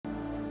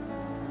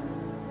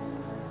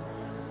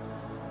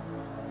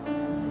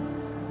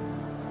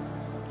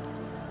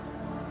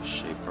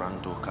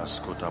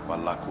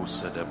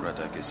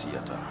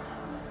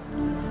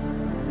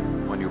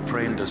When you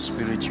pray in the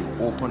spirit, you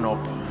open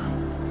up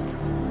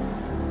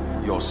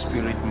your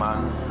spirit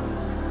man.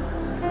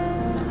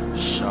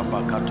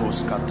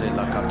 Shabakatos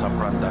katela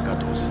katabranda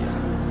katosia.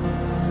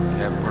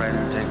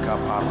 Kebrente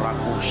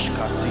kaparakush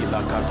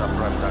katila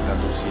katabranda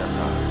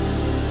katosiata.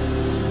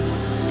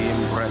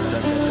 Imbrete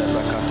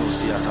ketela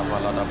katosiata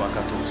balada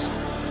bakatos.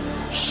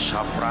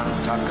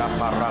 Shafranta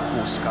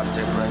kaparakus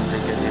katebrende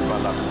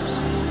ketebalados.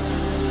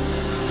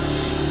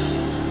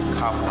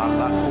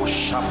 Kapalako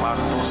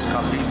shabandos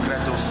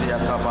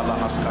kaligretosiata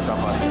balahas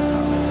kadabariata.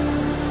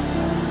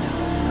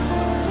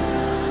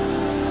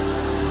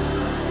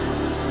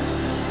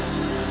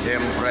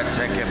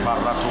 Embreteke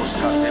paratos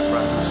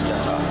katebratos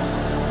yata.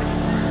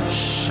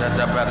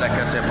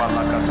 Shedebelekete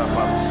balakata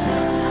parusia.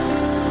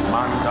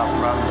 Manda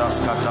brandas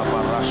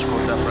katabarashko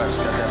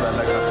debreska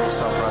debelekato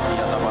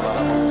safratia da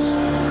balarabos.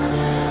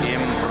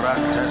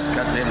 Imbrantes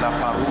kadela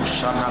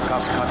parusha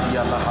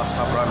nakaskadia la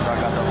hasabranda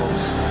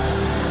gadabos.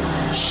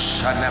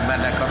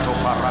 Shanemelekato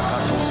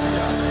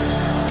parakatosia.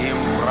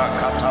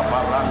 Imbrakata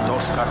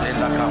barandos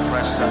kadela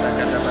kafresha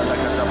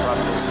debelekata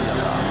brandosia.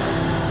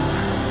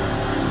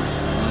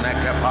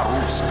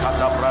 Parus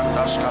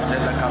kadabrandas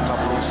katele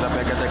katabrus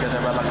begedegede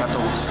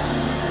belakatos.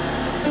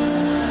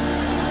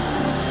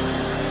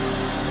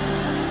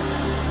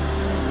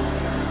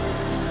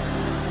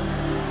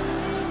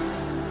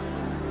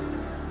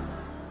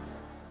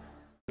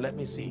 Let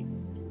me see.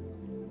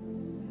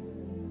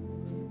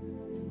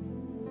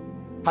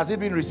 Has it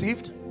been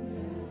received?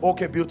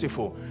 Okay,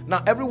 beautiful.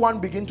 Now everyone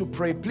begin to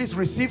pray. Please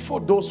receive for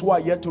those who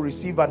are yet to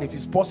receive, and if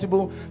it's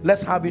possible,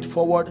 let's have it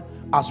forward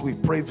as we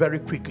pray very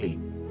quickly.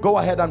 Go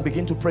ahead and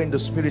begin to pray in the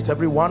spirit,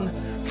 everyone.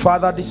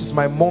 Father, this is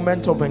my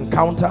moment of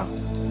encounter.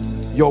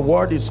 Your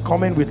word is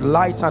coming with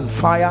light and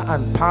fire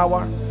and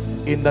power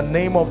in the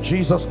name of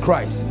Jesus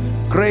Christ.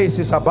 Grace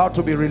is about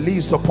to be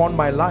released upon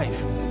my life.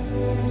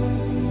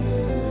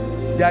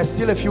 There are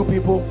still a few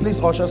people.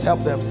 Please, ushers, help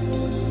them.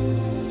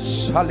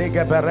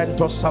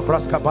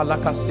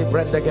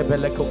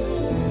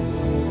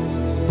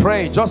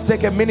 Pray. Just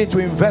take a minute to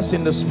invest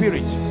in the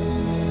spirit.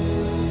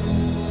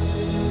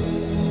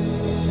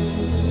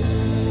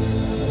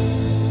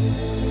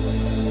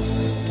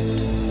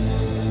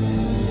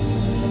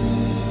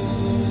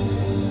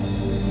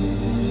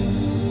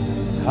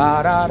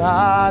 Da da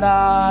da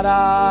da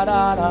da da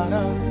da da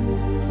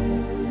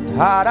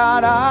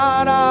da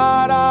da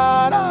da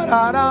da da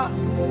da da.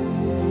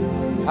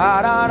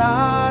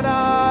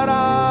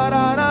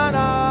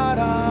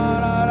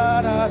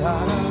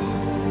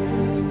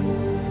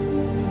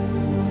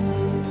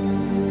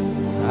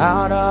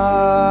 Out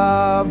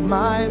of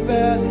my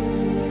belly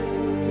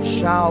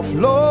shall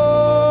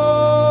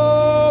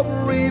flow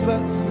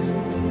rivers,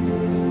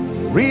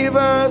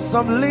 rivers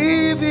of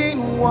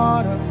living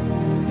water.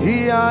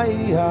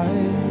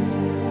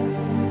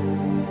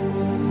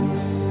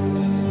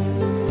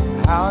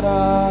 Out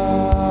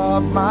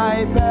of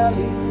my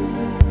belly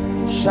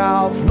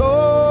shall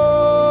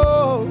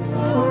flow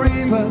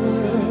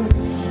rivers,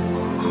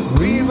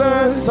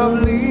 rivers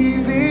of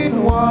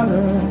living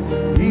water.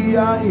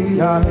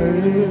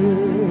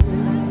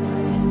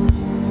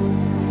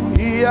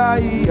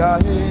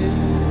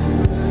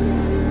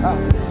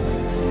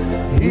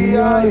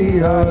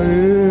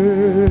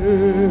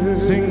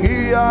 Sing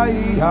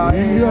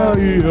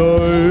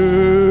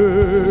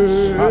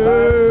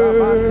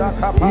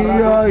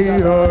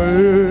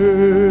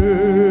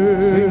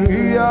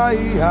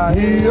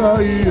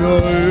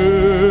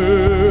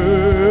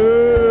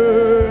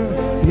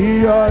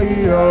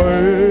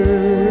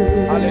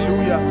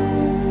hallelujah.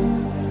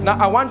 Now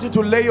I want you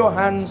to lay your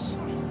hands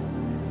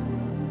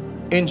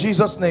in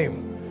Jesus'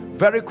 name.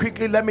 Very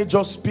quickly, let me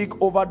just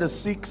speak over the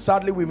sick.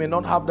 Sadly, we may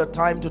not have the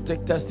time to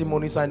take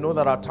testimonies. I know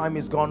that our time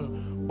is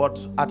gone,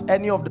 but at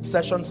any of the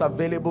sessions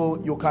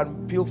available, you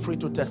can feel free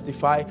to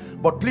testify.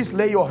 But please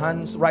lay your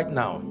hands right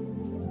now.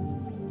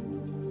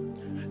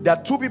 There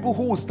are two people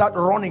who will start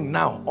running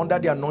now under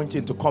the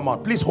anointing to come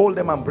out. Please hold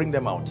them and bring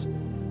them out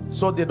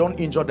so they don't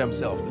injure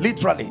themselves.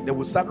 Literally, they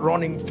will start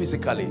running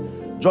physically.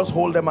 Just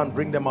hold them and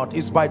bring them out.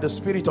 It's by the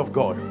Spirit of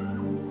God.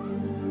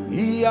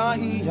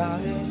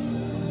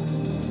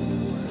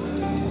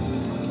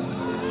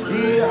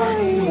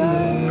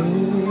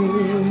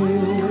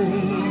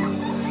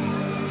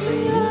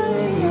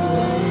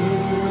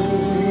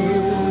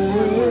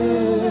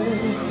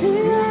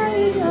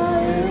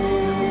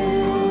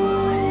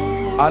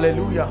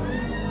 Hallelujah.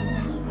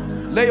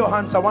 Lay your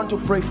hands. I want to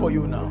pray for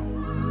you now.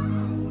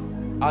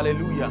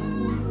 Hallelujah.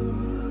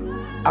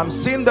 I'm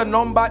seeing the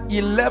number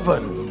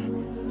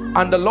 11,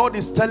 and the Lord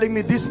is telling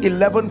me these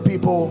 11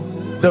 people,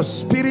 the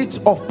spirit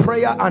of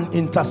prayer and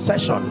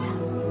intercession,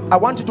 I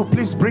want you to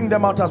please bring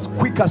them out as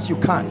quick as you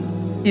can.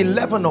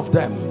 11 of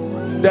them.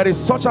 There is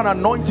such an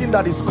anointing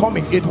that is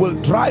coming. It will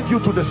drive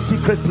you to the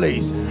secret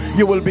place.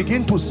 You will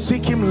begin to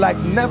seek him like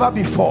never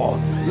before.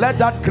 Let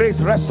that grace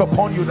rest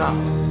upon you now.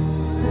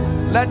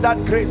 Let that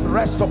grace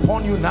rest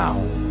upon you now.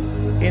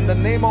 In the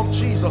name of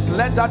Jesus,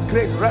 let that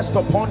grace rest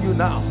upon you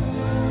now.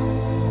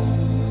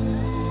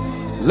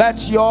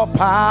 Let your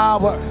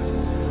power,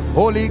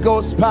 Holy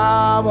Ghost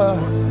power,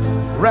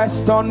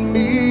 rest on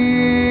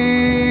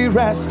me,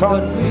 rest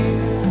on me.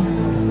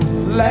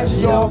 Let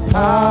your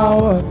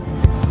power,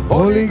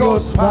 Holy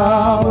Ghost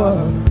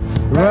power,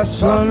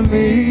 rest on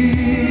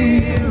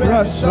me,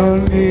 rest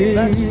on me.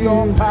 Let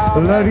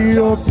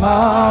your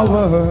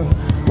power,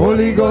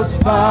 Holy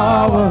Ghost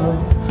power,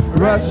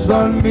 rest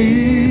on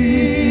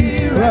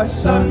me,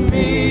 rest on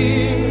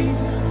me.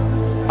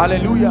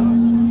 Hallelujah.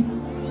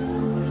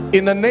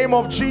 In the name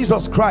of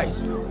Jesus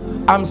Christ,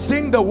 I'm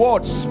seeing the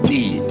word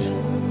speed.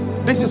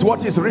 This is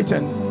what is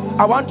written.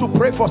 I want to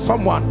pray for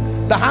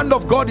someone. The hand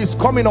of God is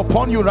coming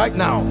upon you right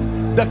now.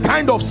 The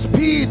kind of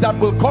speed that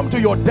will come to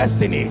your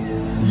destiny.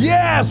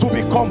 Years will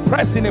be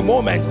compressed in a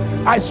moment.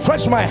 I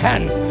stretch my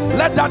hands.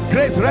 Let that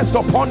grace rest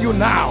upon you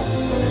now.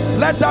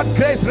 Let that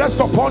grace rest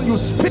upon you.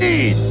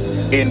 Speed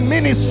in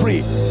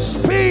ministry,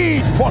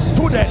 speed for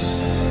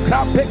students.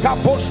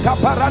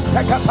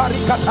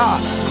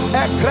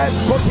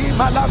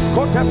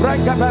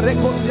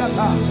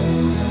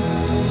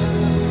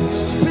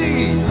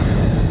 Speed.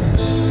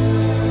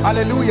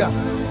 Hallelujah.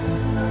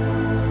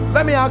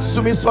 Let me ask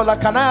Sumisola,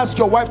 can I ask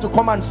your wife to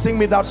come and sing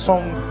me that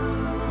song?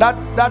 That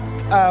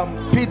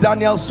P.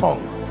 Daniel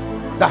song.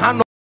 The hand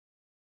of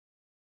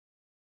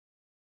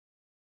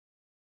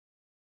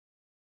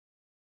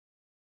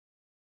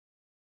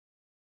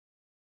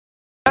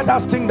let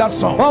us sing that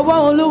song.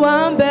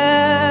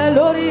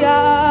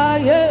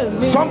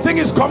 Something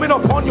is coming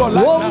upon your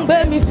life now.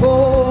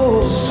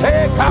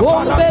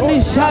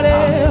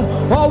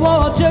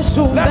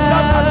 Let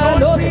that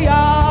anointing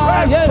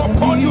rest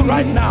upon you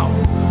right now.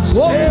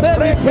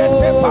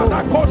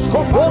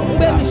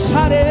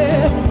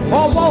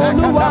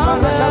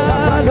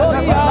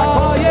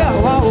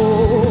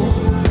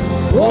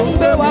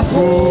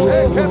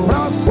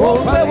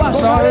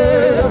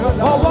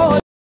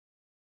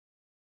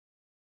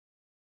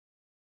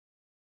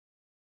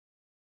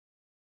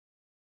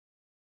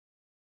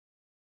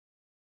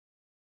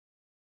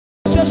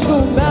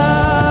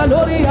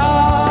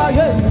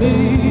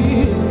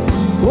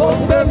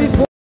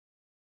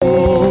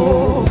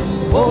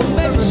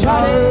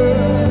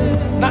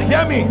 Now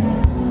hear me.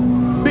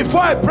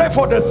 Before I pray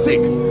for the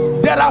sick,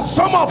 there are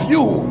some of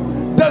you,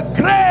 the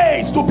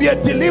grace to be a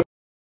deliverer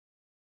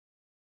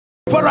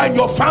in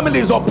your family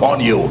is upon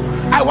you.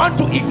 I want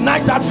to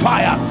ignite that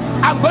fire.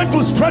 I'm going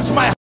to stretch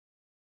my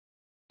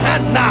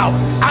hand now,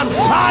 and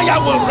fire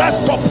will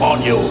rest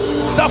upon you.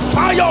 The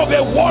fire of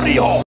a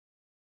warrior,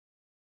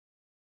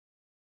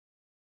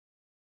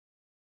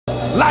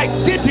 like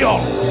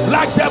Gideon,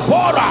 like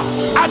Deborah.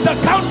 At the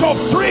count of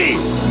 3,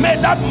 may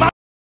that man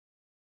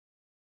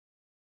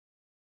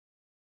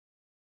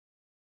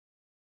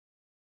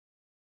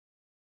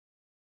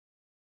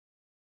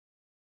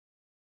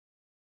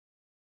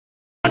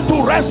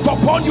to rest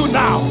upon you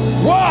now.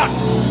 1,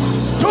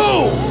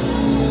 2,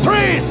 3.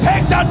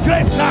 Take that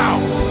grace now.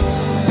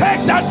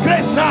 Take that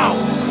grace now.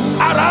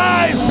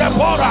 Arise,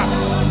 Deborah.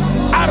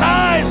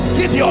 Arise,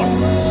 Gideon.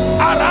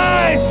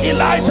 Arise,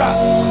 Elijah.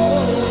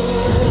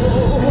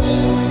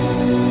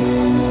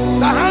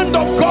 The hand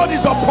of God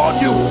is upon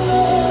you.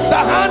 The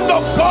hand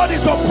of God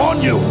is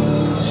upon you.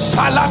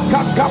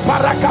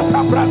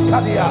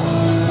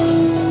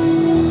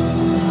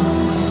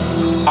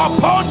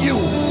 Upon you,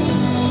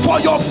 for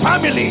your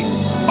family,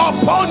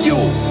 upon you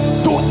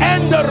to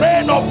end the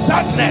reign of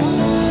darkness,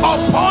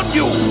 upon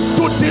you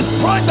to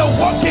destroy the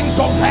workings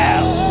of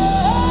hell.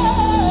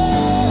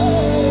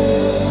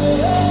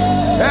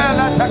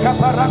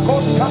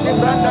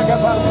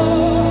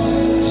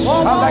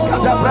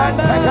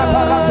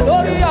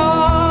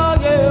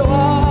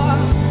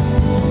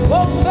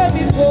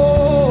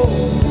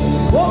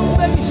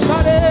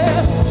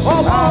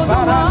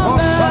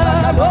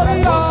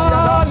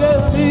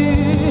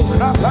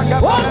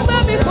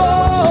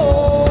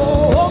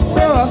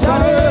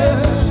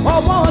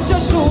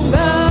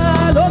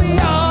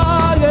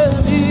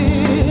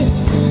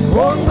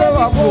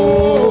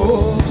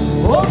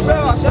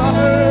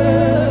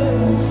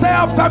 Say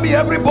after me,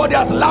 everybody,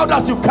 as loud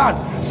as you can.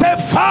 Say,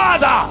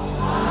 Father,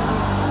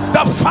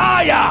 the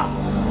fire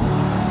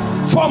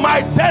for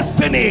my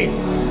destiny,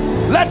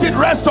 let it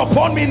rest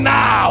upon me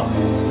now.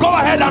 Go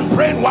ahead and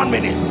pray in 1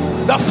 minute.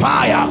 The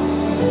fire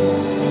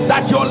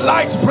that your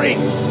light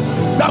brings,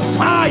 the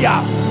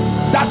fire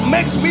that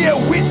makes me a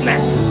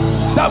witness,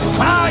 the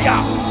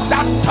fire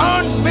that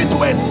turns me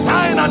to a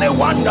sign and a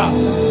wonder,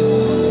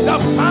 the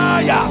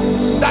fire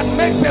that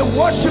makes a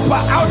worshiper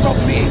out of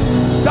me,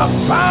 the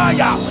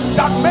fire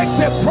that makes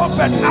a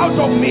prophet out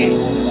of me,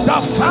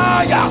 the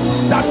fire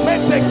that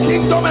makes a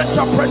kingdom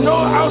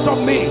entrepreneur out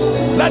of me,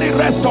 let it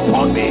rest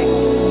upon me.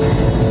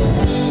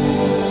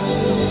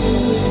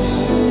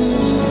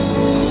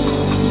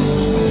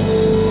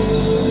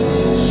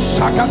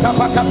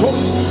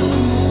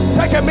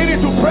 Take a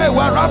minute to pray.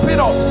 We're wrapping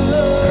up.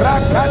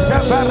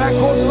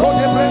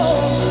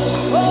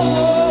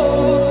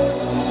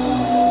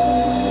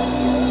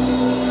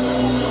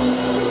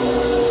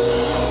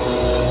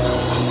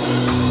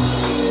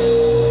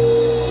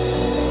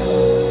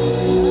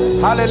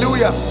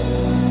 Hallelujah.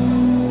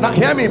 Now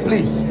hear me,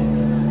 please.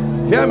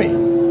 Hear me.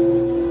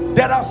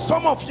 There are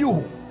some of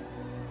you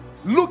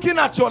looking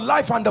at your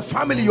life and the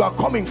family you are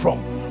coming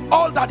from.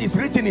 All that is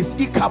written is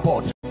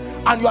Ichabod.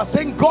 And you are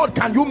saying, God,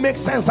 can you make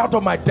sense out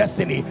of my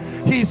destiny?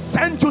 He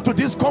sent you to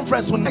this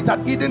conference tonight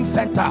at Eden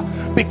Center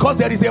because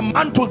there is a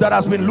mantle that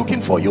has been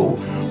looking for you.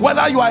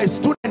 Whether you are a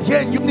student here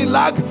in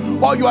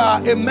Unilag or you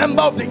are a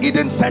member of the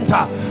Eden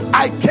Center,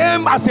 I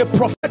came as a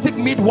prophetic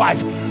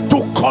midwife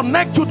to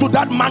connect you to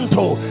that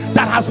mantle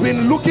that has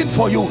been looking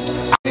for you.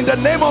 And in the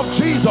name of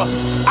Jesus,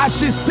 as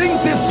she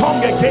sings this song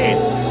again,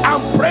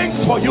 I'm praying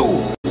for you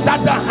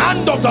that the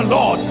hand of the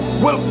Lord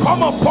will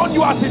come upon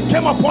you as it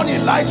came upon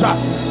Elijah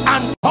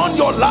and turn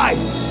your life,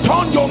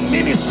 turn your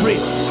ministry,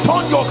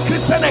 turn your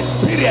Christian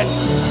experience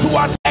to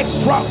an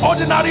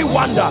extraordinary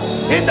wonder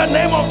in the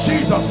name of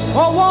Jesus.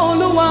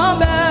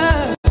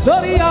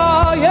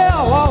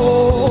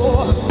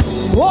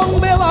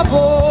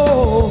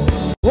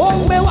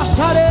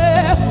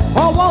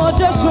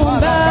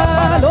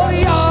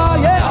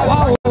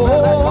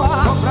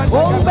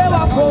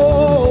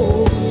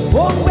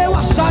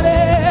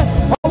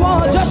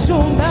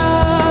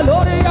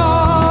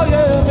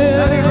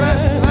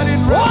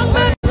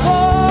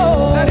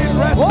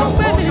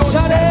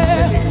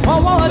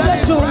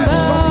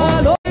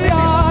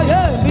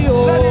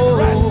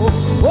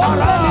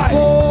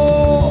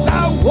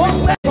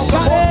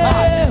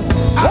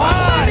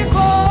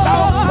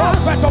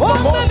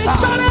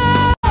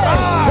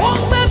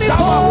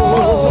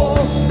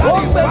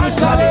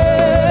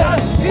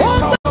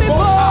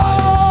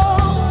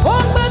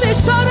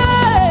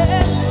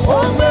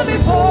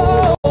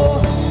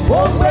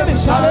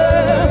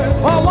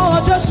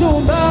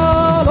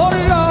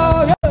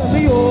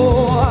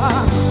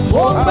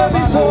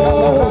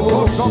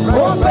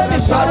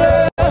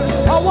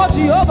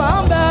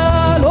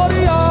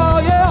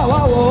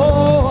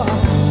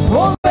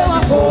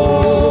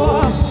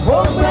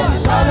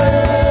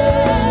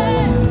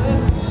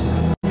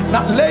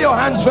 Now lay your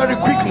hands very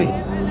quickly.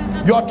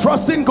 You are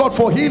trusting God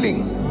for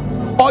healing,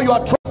 or you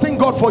are trusting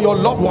God for your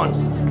loved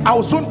ones. I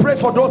will soon pray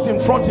for those in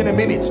front in a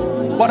minute,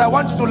 but I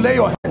want you to lay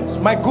your hands.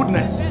 My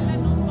goodness,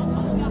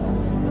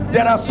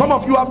 there are some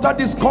of you after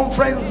this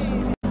conference,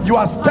 you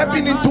are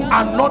stepping into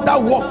another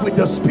walk with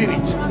the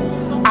Spirit,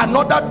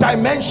 another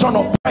dimension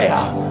of prayer,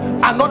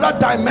 another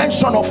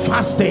dimension of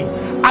fasting,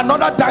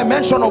 another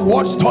dimension of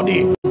word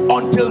study,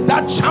 until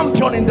that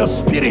champion in the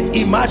Spirit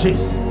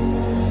emerges.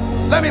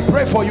 Let me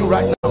pray for you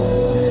right now.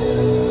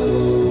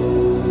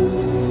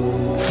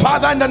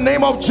 Father, in the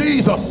name of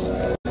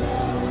Jesus,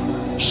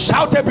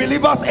 shout a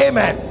believer's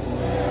amen.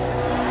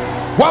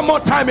 One more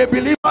time, a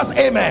believer's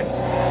amen.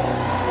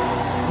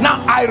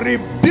 Now I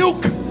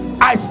rebuke,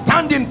 I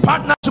stand in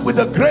partnership with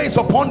the grace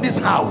upon this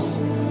house,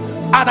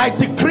 and I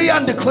decree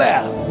and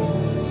declare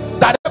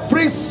that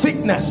every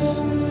sickness,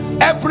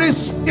 every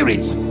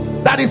spirit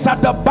that is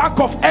at the back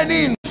of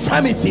any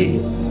infirmity,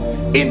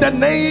 in the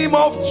name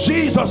of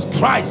Jesus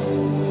Christ,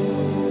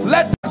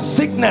 let that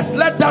sickness,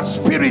 let that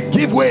spirit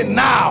give way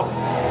now.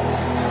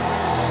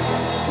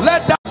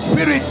 Let that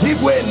spirit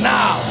give way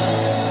now.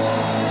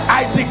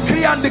 I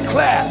decree and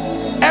declare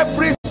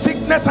every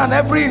sickness and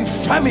every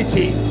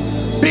infirmity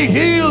be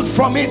healed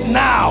from it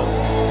now.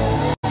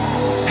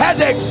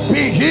 Headaches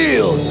be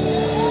healed,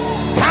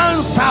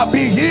 cancer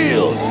be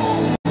healed,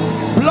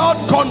 blood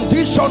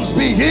conditions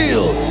be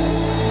healed,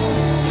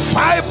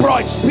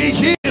 fibroids be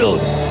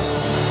healed,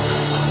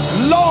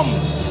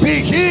 lumps be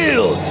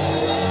healed,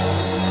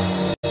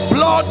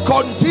 blood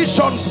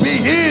conditions be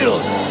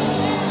healed,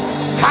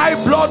 high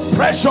blood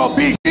pressure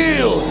be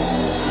healed,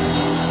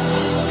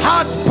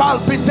 heart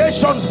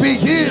palpitations be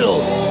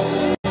healed,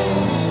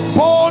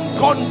 bone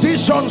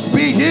conditions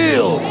be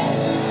healed,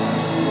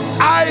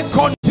 eye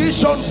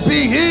conditions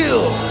be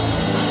healed,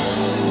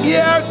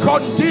 ear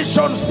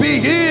conditions be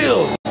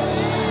healed.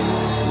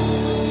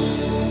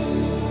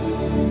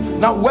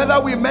 Now, whether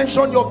we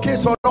mention your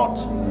case or not,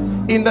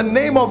 in the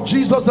name of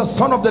Jesus, the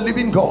Son of the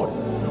living God,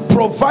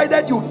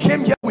 provided you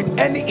came here with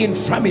any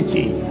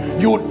infirmity,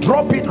 you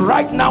drop it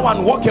right now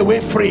and walk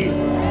away free.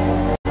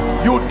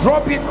 You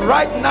drop it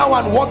right now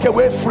and walk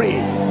away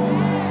free.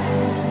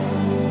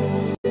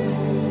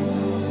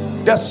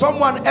 There's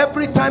someone,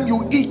 every time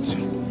you eat,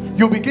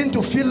 you begin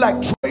to feel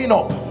like throwing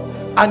up,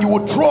 and you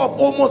will throw up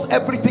almost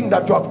everything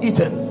that you have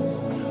eaten,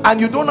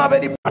 and you don't have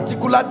any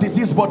particular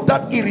disease, but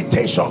that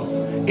irritation,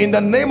 in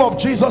the name of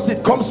Jesus,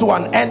 it comes to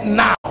an end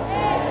now.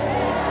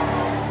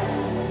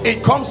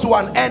 It comes to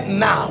an end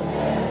now.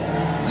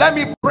 Let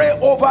me pray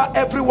over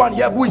everyone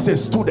here who is a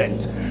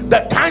student.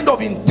 The kind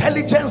of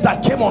intelligence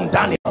that came on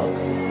Daniel,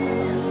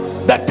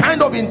 the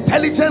kind of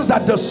intelligence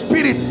that the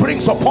Spirit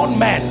brings upon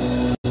men.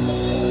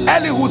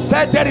 Elihu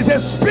said, there is a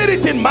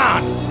spirit in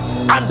man,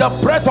 and the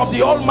breath of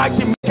the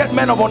Almighty maketh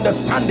men of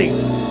understanding.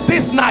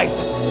 This night,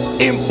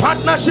 in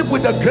partnership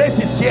with the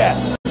graces here,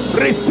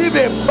 receive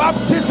a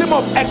baptism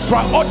of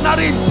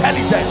extraordinary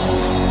intelligence.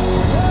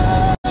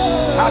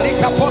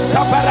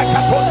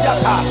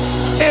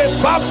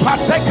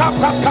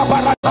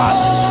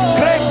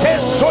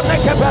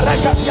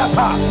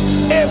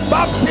 a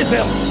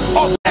baptism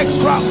of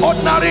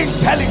extraordinary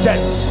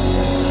intelligence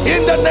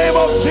in the name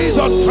of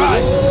Jesus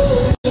Christ.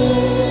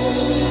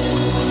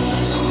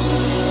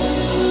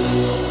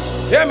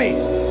 Hear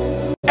me.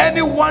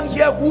 Anyone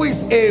here who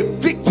is a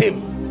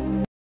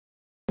victim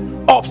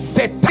of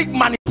satanic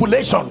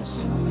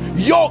manipulations,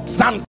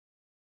 yokes and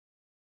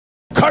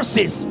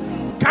curses,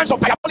 kinds of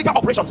diabolical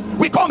operations,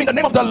 we come in the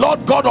name of the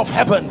Lord God of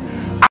heaven,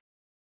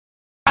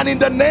 and in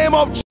the name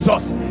of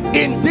Jesus,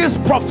 in this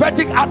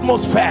prophetic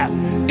atmosphere,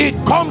 it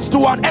comes to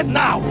an end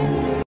now.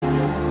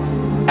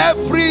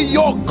 Every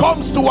yoke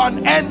comes to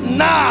an end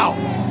now.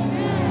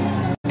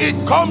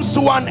 It comes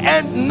to an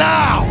end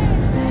now.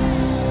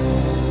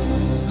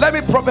 Let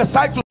me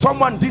prophesy to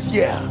someone this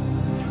year.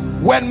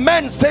 When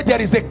men say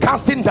there is a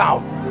casting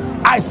down,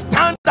 I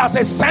stand as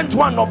a sent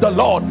one of the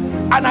Lord,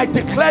 and I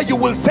declare you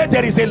will say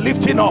there is a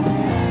lifting up.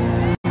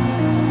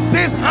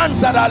 These hands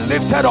that are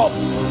lifted up,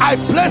 I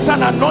place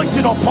an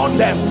anointing upon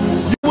them.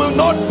 You will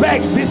not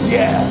beg this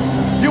year.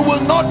 You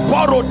will not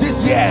borrow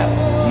this year.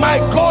 My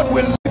God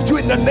will lift you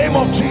in the name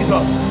of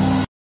Jesus.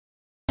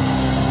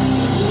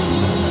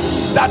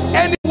 That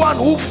anyone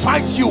who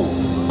fights you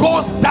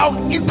goes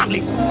down instantly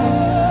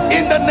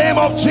in the name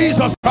of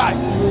Jesus Christ.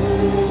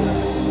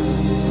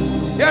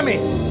 Hear me.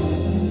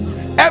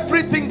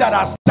 Everything that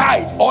has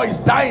died or is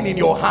dying in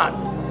your hand,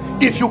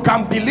 if you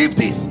can believe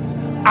this,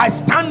 I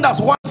stand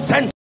as one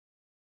sent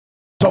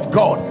of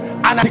God,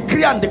 and I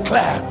decree and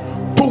declare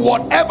to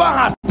whatever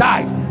has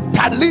died,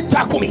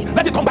 Talita Kumi,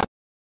 let it come back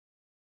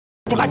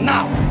to like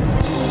now.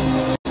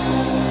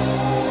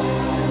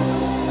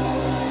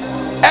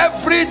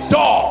 Every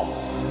door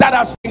that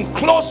has been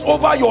closed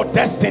over your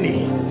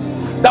destiny,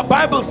 the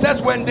Bible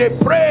says when they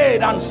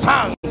prayed and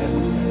sang,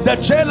 the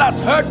jailers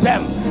heard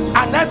them,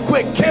 an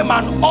earthquake came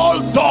and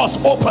all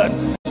doors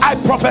opened. I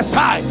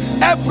prophesy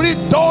every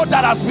door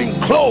that has been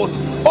closed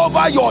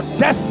over your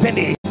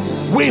destiny,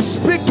 we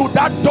speak to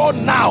that door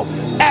now.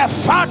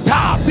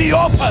 Ephata, be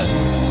open.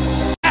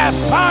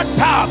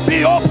 Ephata,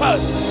 be open.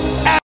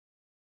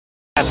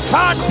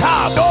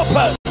 Ephata, be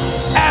open.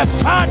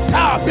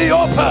 Ephata, be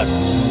open.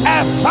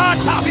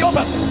 Ephata, be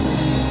open.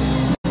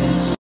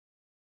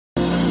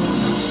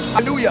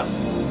 Hallelujah.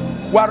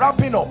 We're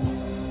wrapping up.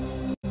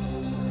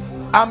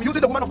 I'm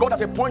using the woman of God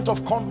as a point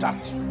of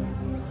contact.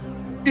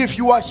 If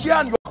you are here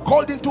and you are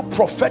called into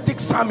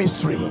prophetic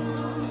psalmistry,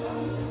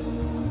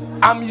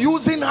 I'm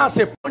using her as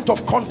a point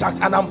of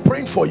contact, and I'm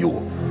praying for you.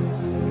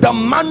 The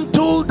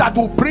mantle that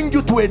will bring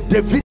you to a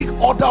Davidic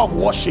order of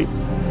worship,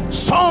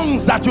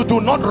 songs that you do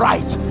not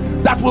write,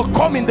 that will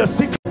come in the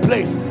secret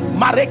place.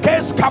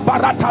 Marekes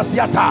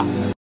kabarataziata.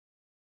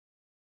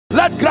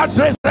 Let God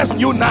grace rest on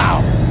you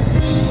now.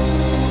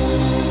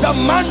 The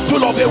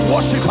mantle of a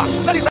worshiper,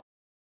 let it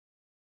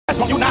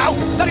rest on you now.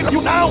 Let it rest on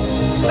you now.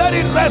 Let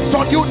it rest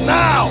on you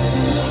now.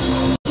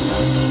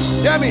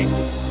 Hear me.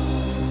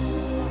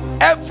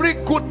 Every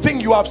good thing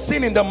you have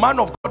seen in the man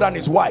of God and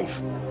his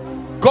wife,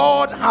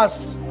 God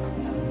has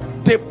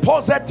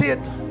deposited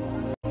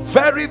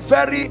very,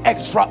 very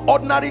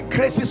extraordinary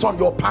graces on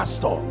your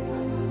pastor.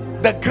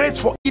 The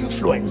grace for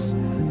influence,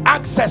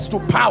 access to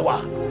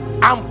power.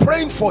 I'm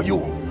praying for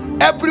you.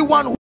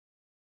 Everyone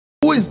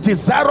who is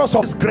desirous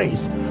of this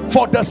grace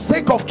for the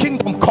sake of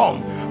kingdom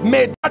come,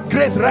 may that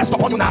grace rest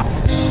upon you now.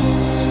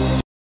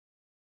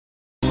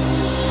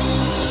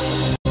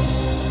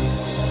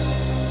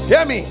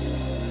 Hear me.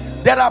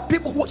 There are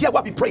people who here who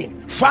have been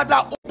praying,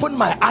 Father, open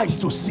my eyes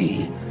to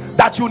see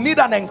that you need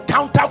an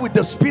encounter with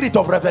the spirit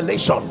of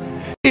revelation.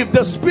 If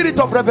the spirit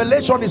of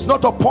revelation is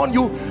not upon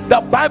you,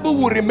 the Bible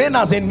will remain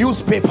as a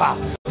newspaper.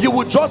 You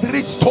will just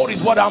read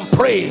stories. What I'm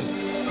praying,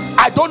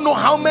 I don't know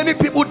how many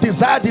people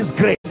desire this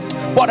grace,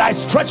 but I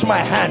stretch my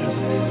hands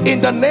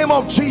in the name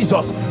of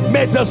Jesus.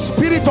 May the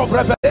spirit of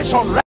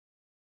revelation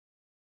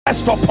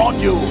rest upon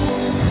you.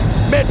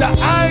 May the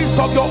eyes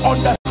of your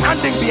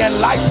understanding be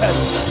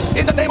enlightened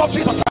in the name of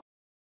Jesus.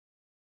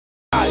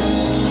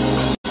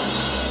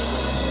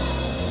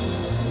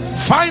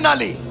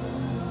 Finally,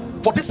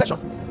 for this session,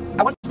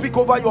 I want to speak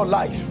over your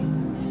life.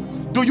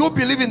 Do you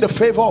believe in the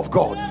favor of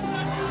God?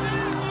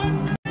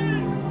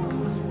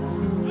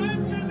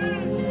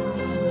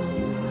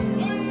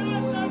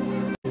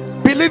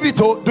 Believe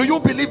it, or do you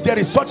believe there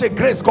is such a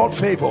grace called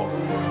favor?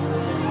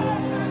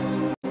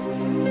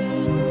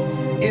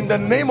 In the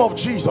name of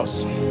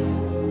Jesus,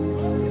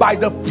 by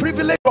the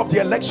privilege of the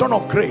election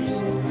of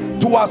grace,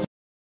 to as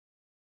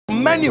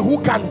many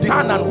who can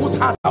demand and whose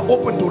hearts are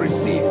open to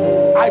receive,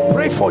 I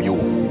pray for you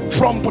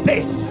from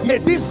today. May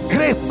this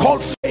grace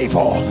called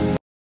favor,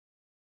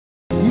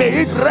 may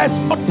it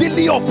rest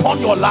bodily upon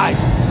your life,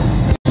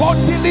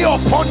 bodily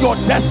upon your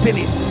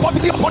destiny,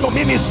 bodily upon your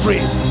ministry,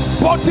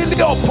 bodily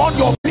upon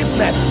your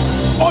business,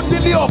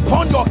 bodily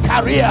upon your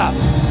career,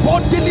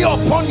 bodily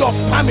upon your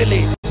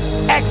family.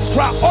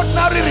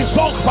 Extraordinary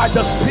results by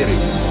the Spirit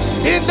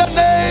in the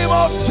name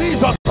of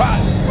Jesus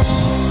Christ.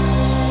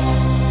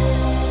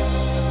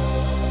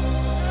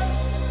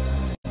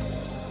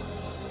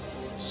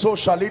 So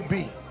shall it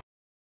be.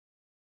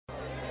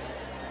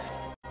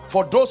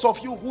 For those of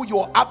you who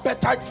your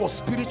appetite for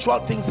spiritual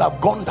things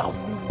have gone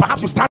down,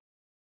 perhaps you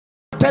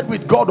started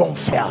with God on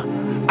fire,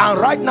 and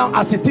right now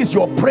as it is,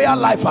 your prayer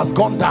life has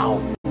gone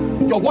down,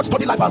 your word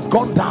study life has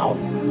gone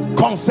down,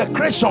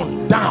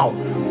 consecration down,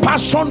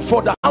 passion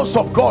for the house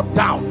of God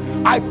down.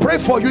 I pray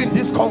for you in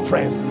this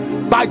conference,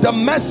 by the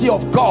mercy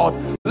of God,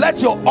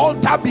 let your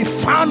altar be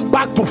fanned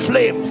back to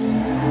flames.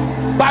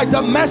 By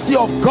the mercy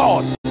of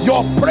God,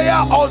 your prayer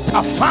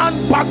altar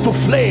fanned back to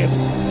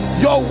flames,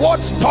 your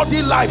word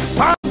study life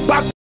fanned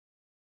back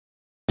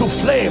to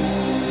flames,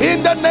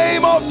 in the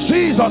name of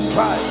Jesus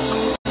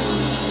Christ.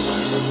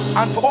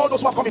 And for all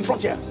those who have come in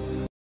front here,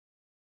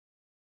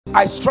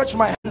 I stretch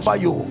my hands by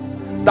you,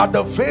 that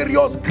the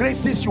various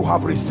graces you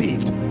have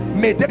received,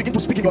 may they begin to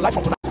speak in your life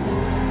from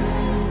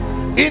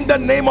tonight. In the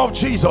name of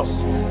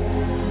Jesus,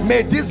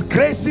 may these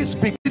graces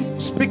begin to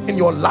speak in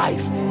your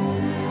life.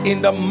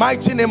 In the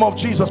mighty name of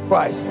Jesus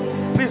Christ.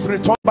 Please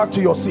return back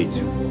to your seat.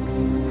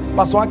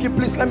 Pastor Anki,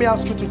 please let me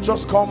ask you to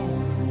just come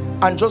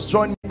and just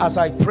join me as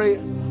I pray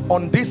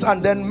on this,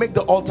 and then make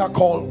the altar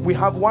call. We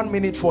have 1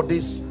 minute for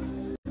this.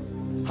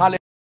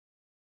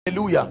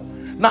 Hallelujah.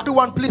 Now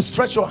everyone, please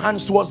stretch your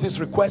hands towards these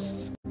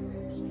requests.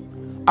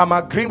 I'm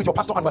agreeing with your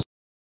pastor and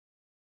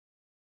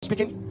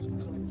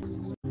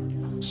speaking.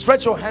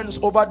 Stretch your hands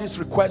over these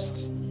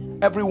requests.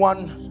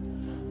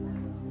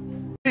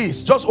 Everyone,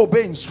 please just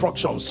obey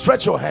instructions.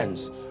 Stretch your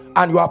hands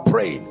and you are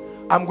praying.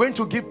 I'm going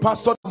to give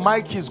Pastor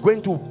Mike, he's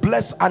going to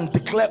bless and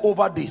declare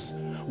over this.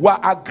 We're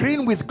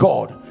agreeing with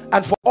God.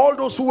 And for all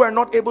those who were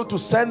not able to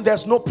send,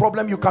 there's no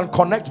problem, you can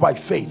connect by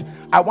faith.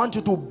 I want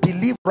you to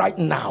believe right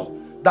now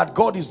that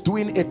God is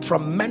doing a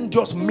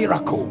tremendous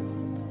miracle.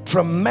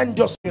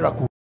 Tremendous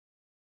miracle.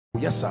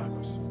 Yes, sir.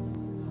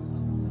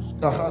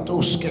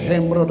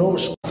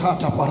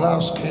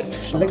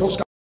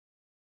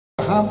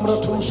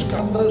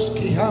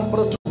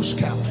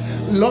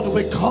 Lord,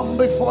 we come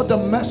before the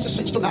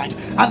message tonight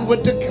and we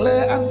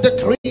declare and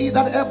decree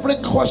that every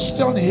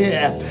question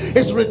here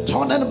is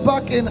returning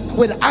back in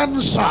with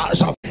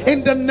answers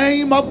in the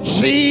name of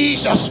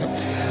Jesus.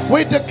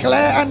 We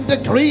declare and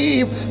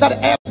decree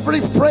that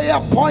every prayer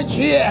point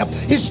here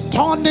is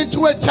turned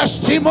into a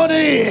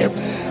testimony.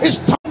 Is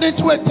turned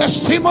into a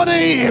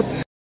testimony.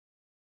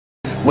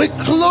 We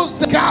close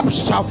the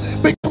gaps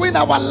between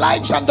our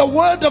lives and the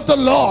word of the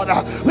Lord.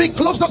 We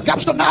close those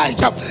gaps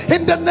tonight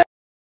in the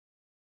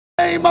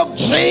name of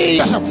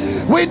Jesus.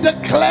 We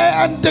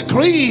declare and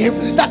decree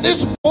that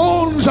these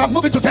bones are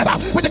moving together.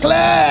 We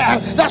declare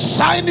that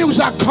sinews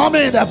are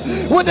coming.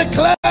 We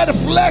declare the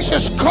flesh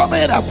is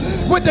coming.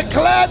 We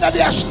declare that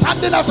they are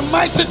standing as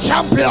mighty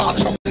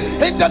champions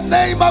in the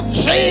name of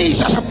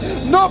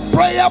Jesus. No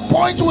prayer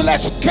point will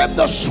escape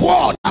the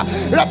sword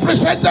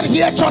represented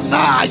here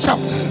tonight.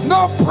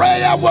 No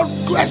prayer will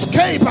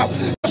escape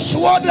the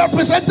sword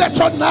represented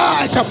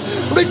tonight.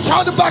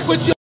 Return back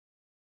with your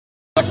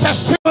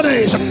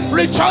testimonies,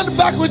 return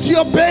back with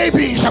your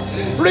babies,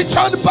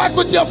 return back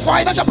with your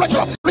financial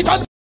breakthrough,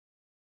 return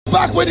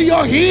back with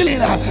your healing,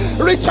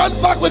 return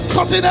back with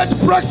continent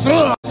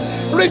breakthrough,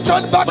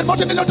 return back with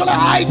multi-million-dollar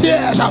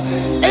ideas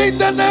in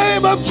the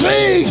name of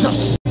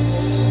Jesus.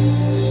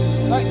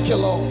 Thank you,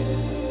 Lord.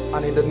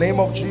 And in the name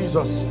of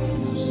Jesus,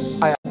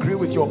 I agree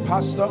with your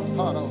pastor,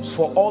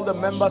 for all the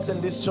members in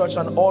this church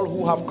and all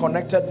who have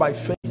connected by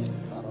faith,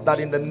 that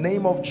in the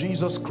name of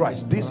Jesus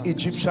Christ, these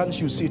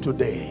Egyptians you see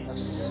today,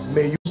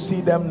 may you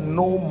see them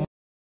no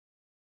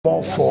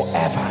more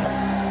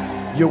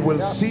forever. You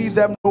will see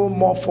them no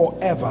more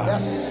forever.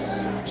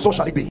 So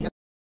shall it be.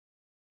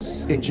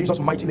 In Jesus'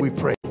 mighty name we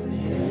pray.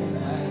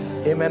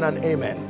 Amen and amen.